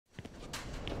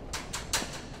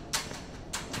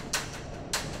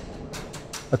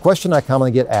A question I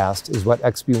commonly get asked is what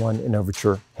XB1 and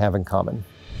Overture have in common.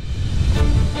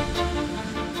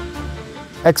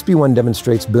 XB1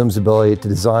 demonstrates Boom's ability to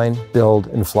design, build,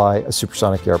 and fly a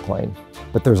supersonic airplane,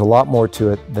 but there's a lot more to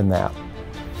it than that.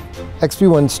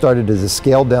 XB1 started as a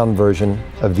scaled-down version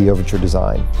of the Overture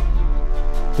design.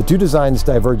 The two designs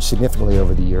diverged significantly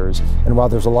over the years, and while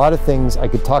there's a lot of things I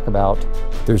could talk about,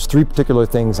 there's three particular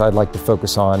things I'd like to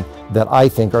focus on that I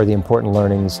think are the important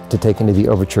learnings to take into the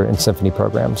Overture and Symphony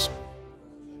programs.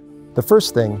 The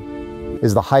first thing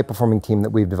is the high-performing team that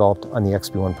we've developed on the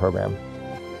XB1 program.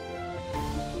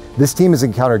 This team has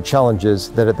encountered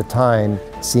challenges that at the time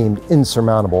seemed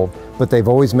insurmountable, but they've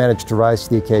always managed to rise to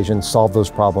the occasion, solve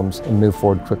those problems, and move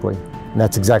forward quickly. And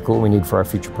that's exactly what we need for our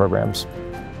future programs.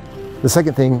 The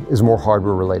second thing is more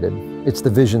hardware related. It's the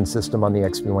vision system on the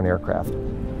XB1 aircraft.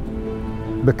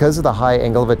 Because of the high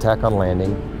angle of attack on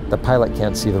landing, the pilot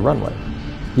can't see the runway.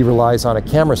 He relies on a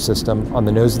camera system on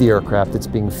the nose of the aircraft that's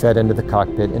being fed into the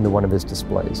cockpit into one of his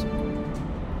displays.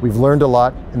 We've learned a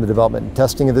lot in the development and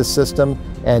testing of this system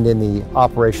and in the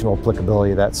operational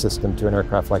applicability of that system to an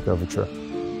aircraft like Overture.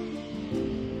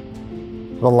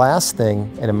 The last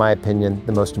thing, and in my opinion,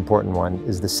 the most important one,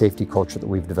 is the safety culture that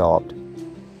we've developed.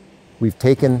 We've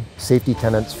taken safety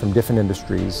tenets from different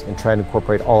industries and tried to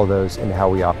incorporate all of those into how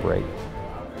we operate.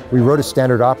 We wrote a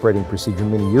standard operating procedure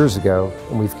many years ago,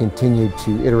 and we've continued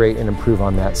to iterate and improve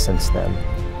on that since then.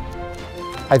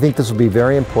 I think this will be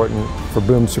very important for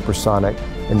Boom Supersonic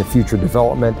in the future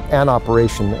development and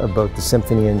operation of both the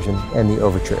Symphony engine and the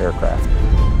Overture aircraft.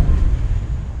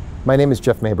 My name is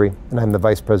Jeff Mabry, and I'm the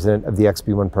Vice President of the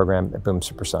XB1 program at Boom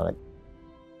Supersonic.